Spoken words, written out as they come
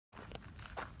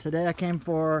Today I came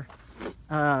for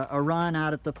a run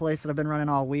out at the place that I've been running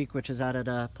all week, which is out at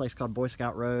a place called Boy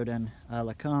Scout Road in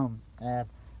Lacombe. And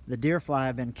the deer fly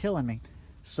have been killing me.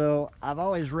 So I've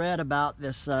always read about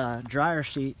this dryer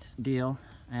sheet deal,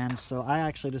 and so I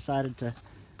actually decided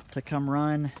to come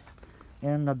run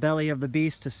in the belly of the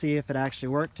beast to see if it actually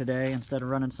worked today instead of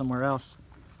running somewhere else.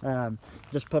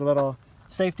 Just put a little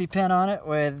safety pin on it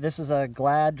with, this is a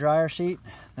Glad dryer sheet,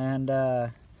 and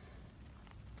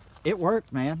it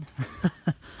worked, man.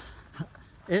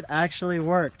 It actually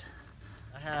worked.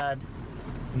 I had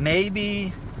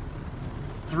maybe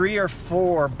 3 or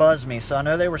 4 buzz me, so I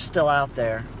know they were still out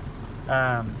there,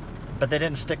 but they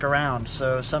didn't stick around.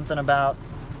 So something about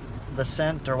the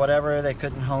scent or whatever, they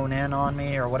couldn't hone in on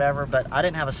me or whatever, but I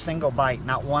didn't have a single bite.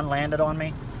 Not one landed on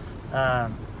me.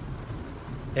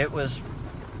 It was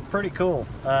pretty cool.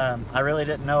 I really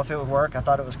didn't know if it would work. I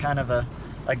thought it was kind of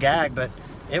a gag, but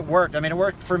it worked. I mean, it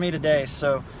worked for me today,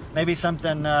 so maybe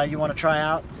something you want to try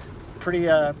out. Pretty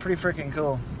freaking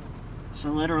cool. So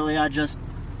literally I just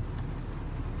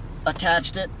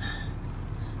attached it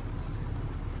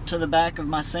to the back of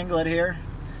my singlet here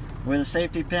with a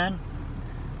safety pin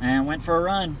and went for a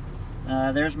run.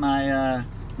 There's my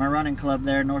my running club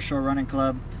there, North Shore Running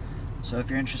Club. So if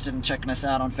you're interested in checking us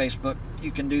out on Facebook,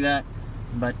 you can do that.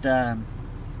 But I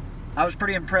was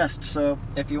pretty impressed, so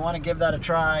if you want to give that a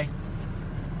try,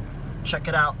 check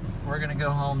it out. We're gonna go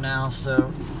home now,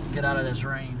 so get out of this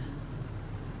rain.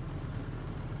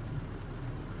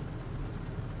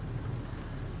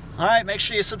 Alright, make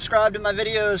sure you subscribe to my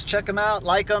videos, check them out,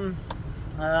 like them.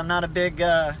 I'm not a big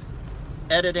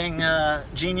editing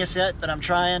genius yet, but I'm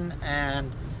trying,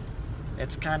 and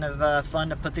it's kind of fun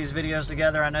to put these videos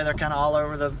together. I know they're kind of all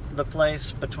over the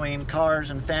place between cars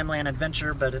and family and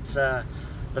adventure, but it's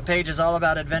the page is all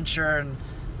about adventure and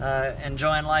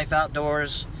enjoying life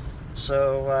outdoors.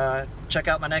 So check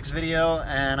out my next video,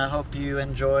 and I hope you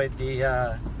enjoyed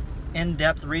the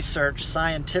in-depth research,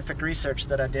 scientific research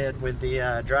that I did with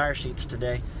the dryer sheets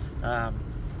today.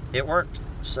 It worked,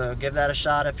 so give that a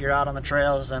shot if you're out on the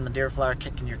trails and the deer fly are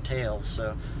kicking your tail.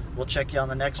 So we'll check you on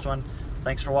the next one.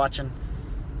 Thanks for watching.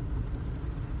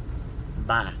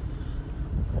 Bye.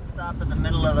 Stop in the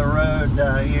middle of the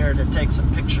road here to take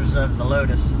some pictures of the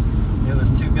Lotus. It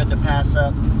was too good to pass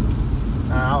up.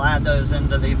 I'll add those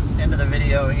into the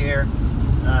video here.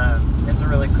 It's a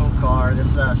really cool car.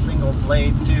 This single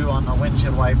blade too on the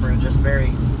windshield wiper, just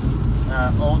very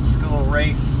old school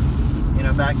race, you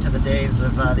know, back to the days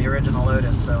of the original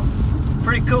Lotus. So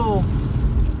pretty cool.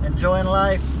 Enjoying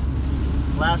life.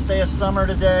 Last day of summer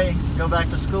today. Go back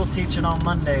to school teaching on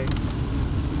Monday.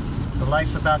 So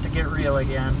life's about to get real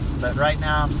again. But right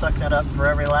now I'm sucking it up for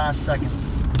every last second.